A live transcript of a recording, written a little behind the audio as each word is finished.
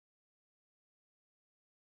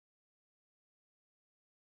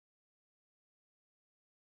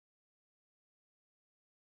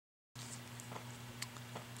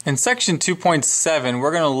In section 2.7,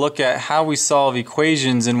 we're going to look at how we solve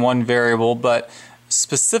equations in one variable, but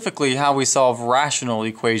specifically how we solve rational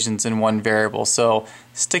equations in one variable. So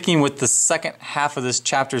sticking with the second half of this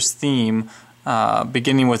chapter's theme,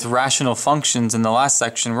 beginning with rational functions in the last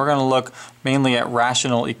section, we're going to look mainly at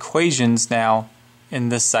rational equations now in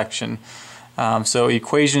this section. So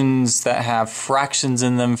equations that have fractions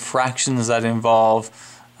in them, fractions that involve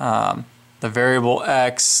the variable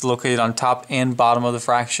x located on top and bottom of the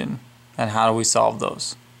fraction, and how do we solve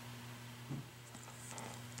those.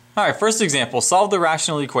 Alright, first example, solve the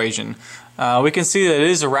rational equation. We can see that it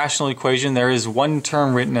is a rational equation. There is one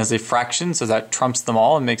term written as a fraction, so that trumps them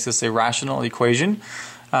all and makes this a rational equation.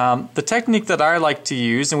 The technique that I like to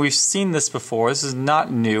use, and we've seen this before, this is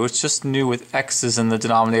not new, it's just new with x's in the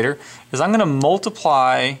denominator, is I'm going to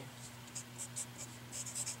multiply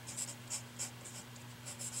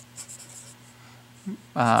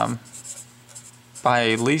by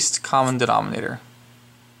a least common denominator.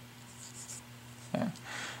 Okay. I'm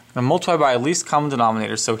going to multiply by a least common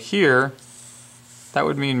denominator. So here, that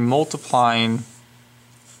would mean multiplying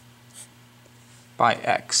by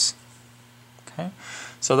x. Okay.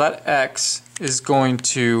 So that x is going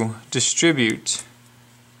to distribute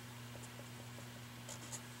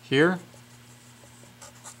here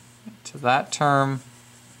to that term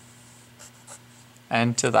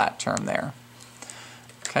and to that term there.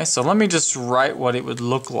 Okay, so let me just write what it would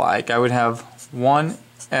look like. I would have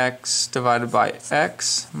 1x divided by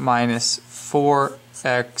x minus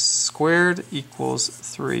 4x squared equals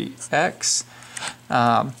 3x.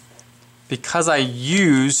 Because I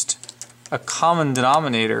used a common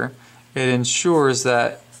denominator, it ensures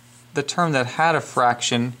that the term that had a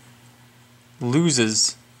fraction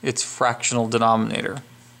loses its fractional denominator.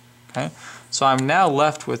 Okay, so I'm now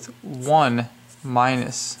left with 1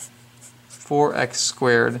 minus 4x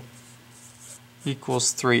squared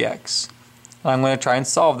equals 3x. I'm going to try and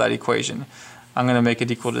solve that equation. I'm going to make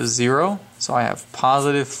it equal to 0. So I have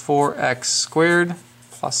positive 4x squared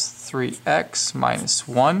plus 3x minus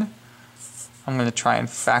 1. I'm going to try and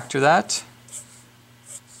factor that.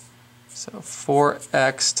 So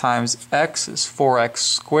 4x times x is 4x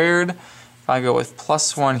squared. If I go with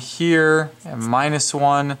plus 1 here and minus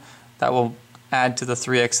 1, that will add to the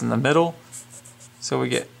 3x in the middle. So we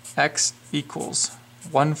get x equals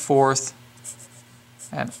 1/4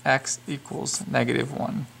 and x equals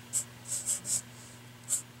 -1.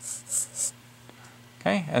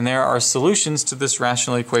 Okay, and there are solutions to this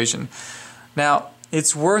rational equation. Now,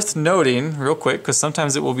 it's worth noting, real quick, because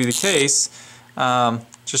sometimes it will be the case,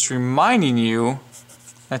 just reminding you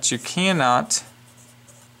that you cannot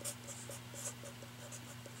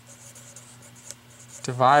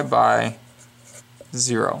divide by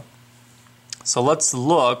 0. So let's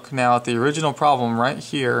look now at the original problem right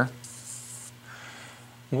here.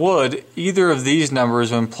 Would either of these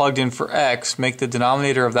numbers, when plugged in for x, make the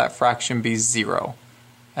denominator of that fraction be 0?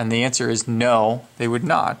 And the answer is no, they would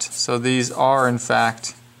not. So these are, in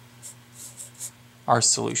fact, our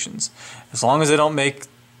solutions. As long as they don't make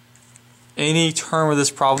any term of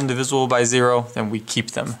this problem divisible by 0, then we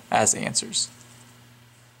keep them as answers.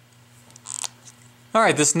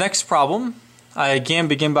 Alright, this next problem, I again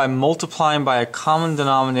begin by multiplying by a common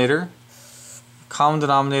denominator. The common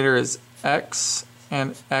denominator is x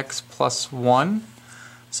and x plus 1.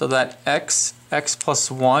 So that x plus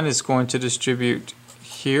 1 is going to distribute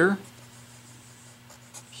here,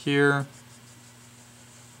 here,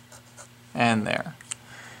 and there.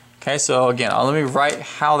 Okay, so again, let me write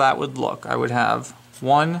how that would look. I would have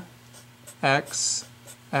 1x,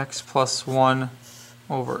 x plus 1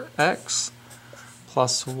 over x,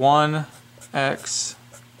 plus 1x,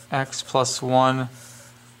 x plus 1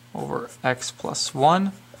 over x plus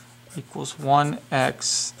 1 equals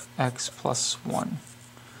 1x, x plus 1.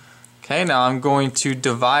 Okay, now I'm going to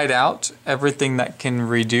divide out everything that can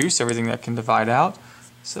reduce, everything that can divide out.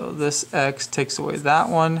 So this x takes away that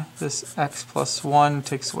one, this x plus 1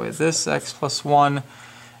 takes away this x plus 1,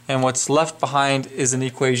 and what's left behind is an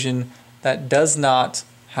equation that does not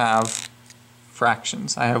have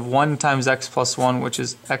fractions. I have 1 times x plus 1, which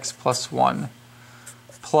is x plus 1,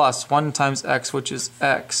 plus 1 times x, which is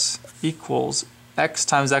x, equals x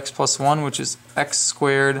times x plus 1, which is x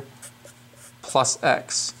squared plus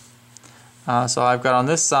x. So I've got on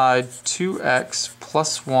this side 2x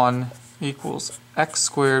plus 1 equals x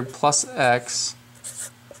squared plus x,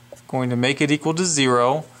 going to make it equal to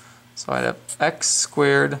 0. So I'd have x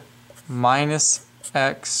squared minus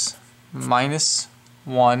x minus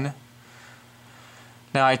 1.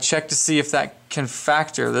 Now I check to see if that can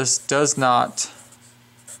factor. This does not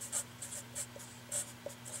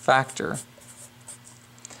factor.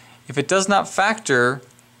 If it does not factor,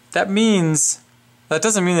 that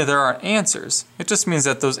doesn't mean that there aren't answers. It just means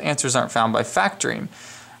that those answers aren't found by factoring.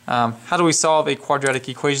 How do we solve a quadratic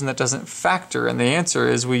equation that doesn't factor? And the answer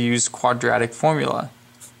is we use quadratic formula.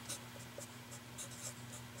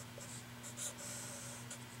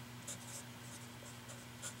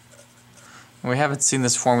 We haven't seen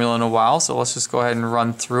this formula in a while, so let's just go ahead and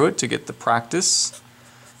run through it to get the practice.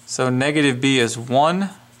 So negative b is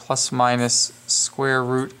 1 plus minus square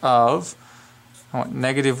root of, I want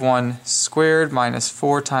negative 1 squared minus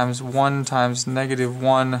 4 times 1 times negative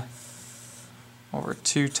 1 over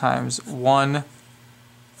 2 times 1.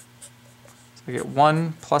 So I get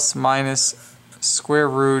 1 plus minus square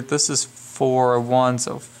root, this is 4 of 1,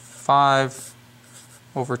 so 5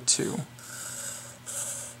 over 2.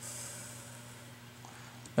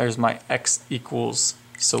 There's my x equals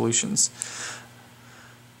solutions.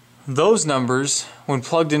 Those numbers, when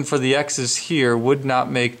plugged in for the x's here, would not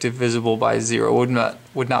make divisible by 0,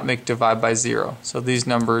 would not make divide by 0. So these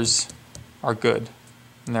numbers are good,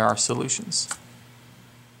 and there are solutions.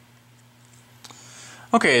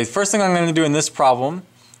 Okay, the first thing I'm going to do in this problem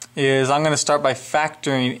is I'm going to start by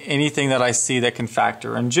factoring anything that I see that can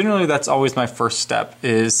factor. And generally that's always my first step,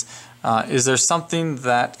 is there something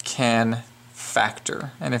that can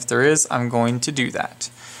factor? And if there is, I'm going to do that.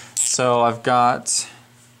 So I've got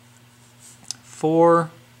 4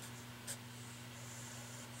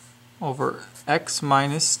 over x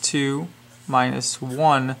minus 2 minus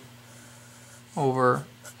 1 over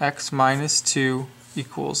x minus 2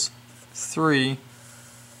 equals 3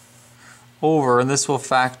 over, and this will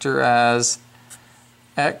factor as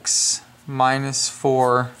x minus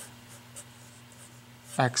 4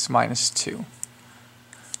 x minus 2.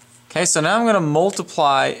 Okay, so now I'm going to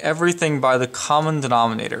multiply everything by the common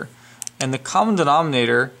denominator. And the common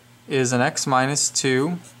denominator is an x minus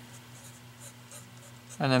 2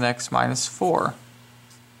 and an x minus 4.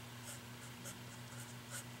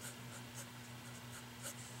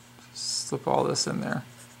 Slip all this in there.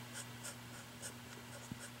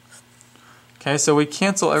 Okay, so we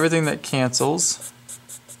cancel everything that cancels.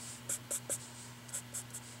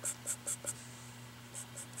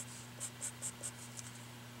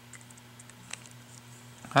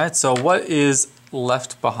 Alright, so what is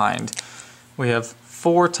left behind? We have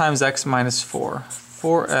 4 times x minus 4,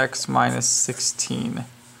 4x minus 16.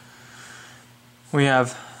 We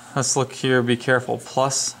have, let's look here, be careful,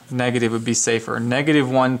 plus, negative would be safer. Negative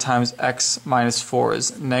 1 times x minus 4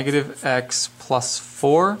 is negative x plus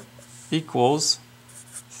 4 equals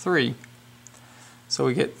 3. So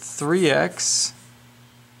we get 3x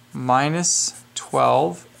minus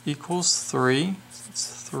 12 equals 3. So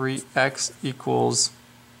it's 3x equals,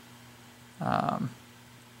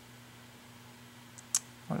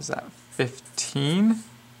 what is that, 15?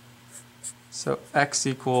 So x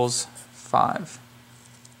equals 5.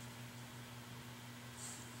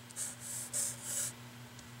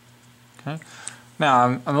 Okay. Now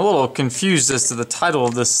I'm a little confused as to the title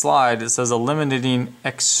of this slide. It says eliminating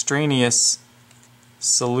extraneous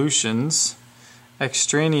solutions.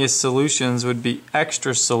 Extraneous solutions would be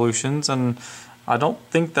extra solutions, and I don't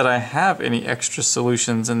think that I have any extra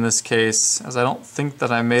solutions in this case, as I don't think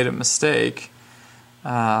that I made a mistake.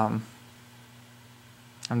 I'm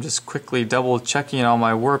just quickly double checking all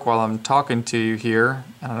my work while I'm talking to you here,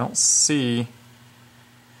 and I don't see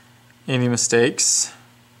any mistakes.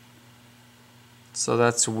 So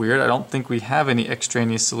that's weird. I don't think we have any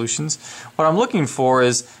extraneous solutions. What I'm looking for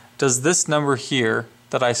is, does this number here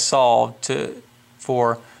that I solved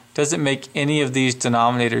for, does it make any of these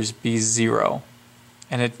denominators be 0?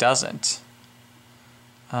 And it doesn't.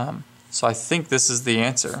 So I think this is the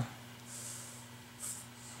answer.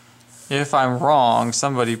 If I'm wrong,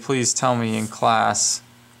 somebody please tell me in class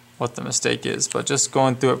what the mistake is. But just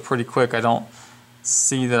going through it pretty quick, I don't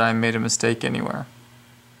see that I made a mistake anywhere.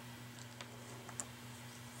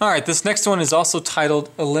 Alright, this next one is also titled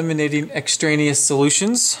Eliminating Extraneous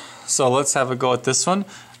Solutions. So let's have a go at this one.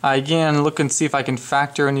 I again look and see if I can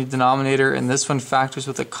factor any denominator, and this one factors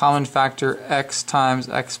with a common factor x times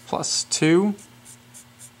x plus 2.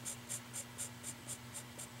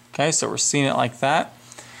 Okay, so we're seeing it like that.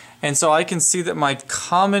 And so I can see that my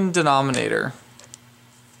common denominator,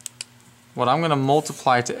 what I'm going to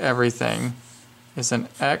multiply to everything, is an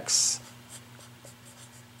x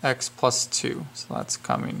plus 2. So that's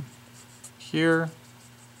coming here,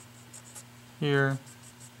 here,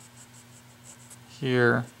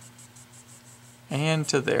 here, and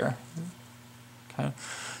to there. Okay.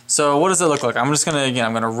 So what does it look like? I'm just going to,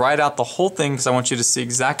 I'm going to write out the whole thing because I want you to see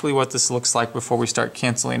exactly what this looks like before we start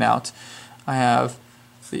canceling out. I have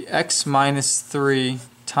the x minus 3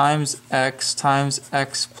 times x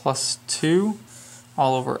plus 2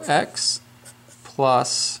 all over x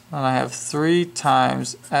plus, and I have 3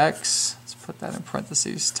 times x, let's put that in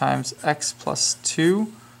parentheses, times x plus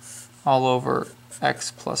 2 all over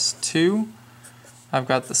x plus 2. I've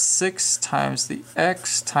got the 6 times the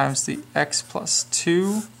x plus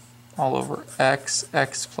 2 all over x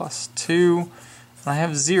plus 2. And I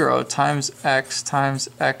have 0 times x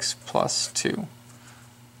plus 2.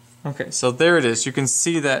 Okay, so there it is. You can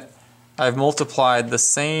see that I've multiplied the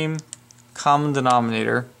same common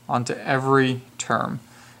denominator onto every term.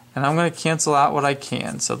 And I'm going to cancel out what I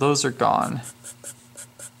can. So those are gone.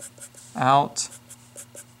 Out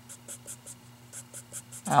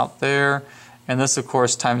there. And this, of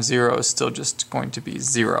course, times 0 is still just going to be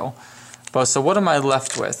 0. But so what am I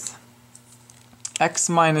left with? X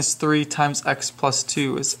minus 3 times x plus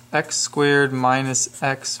 2 is x squared minus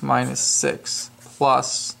x minus 6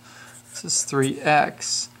 plus, this is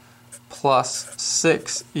 3x plus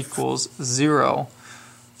 6 equals 0.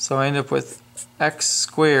 So I end up with x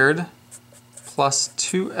squared plus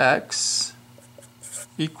 2x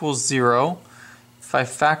equals 0. If I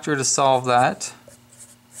factor to solve that,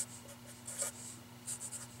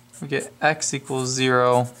 we get x equals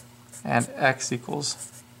 0 and x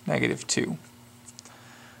equals negative 2.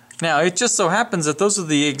 Now it just so happens that those are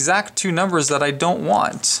the exact two numbers that I don't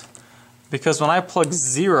want, because when I plug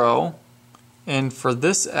 0 in for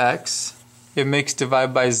this x, it makes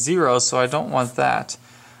divide by 0, so I don't want that.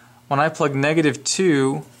 When I plug negative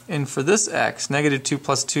 2 in for this x, negative 2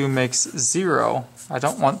 plus 2 makes 0. I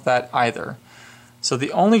don't want that either. So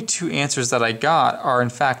the only two answers that I got are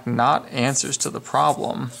in fact not answers to the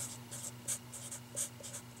problem.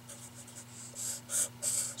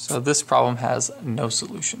 So this problem has no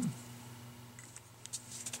solution.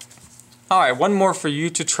 Alright, one more for you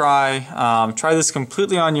to try. Try this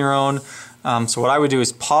completely on your own. So what I would do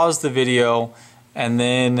is pause the video and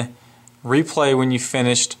then replay when you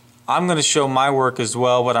finished. I'm going to show my work as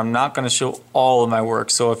well, but I'm not going to show all of my work.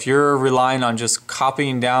 So if you're relying on just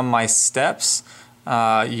copying down my steps,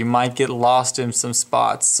 you might get lost in some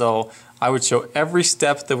spots. So I would show every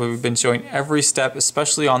step that we've been showing, every step,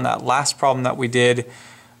 especially on that last problem that we did.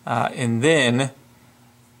 And then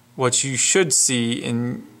what you should see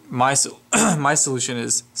in my solution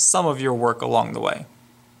is some of your work along the way.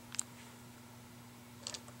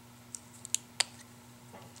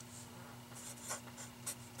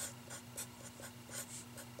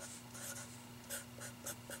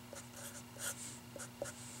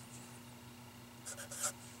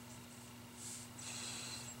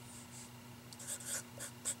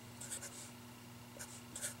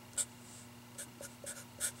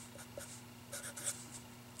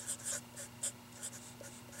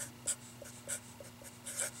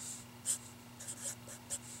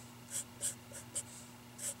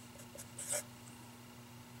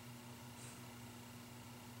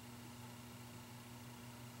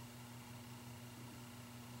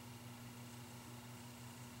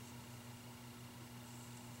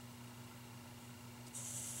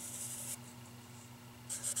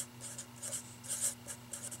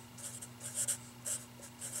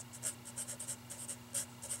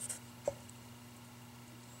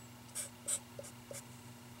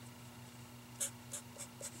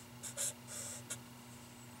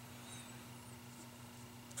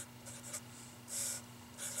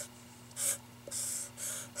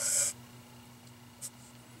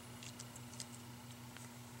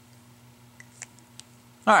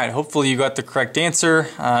 Alright, hopefully you got the correct answer.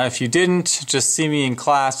 If you didn't, just see me in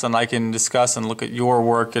class and I can discuss and look at your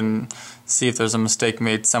work and see if there's a mistake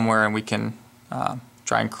made somewhere and we can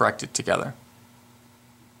try and correct it together.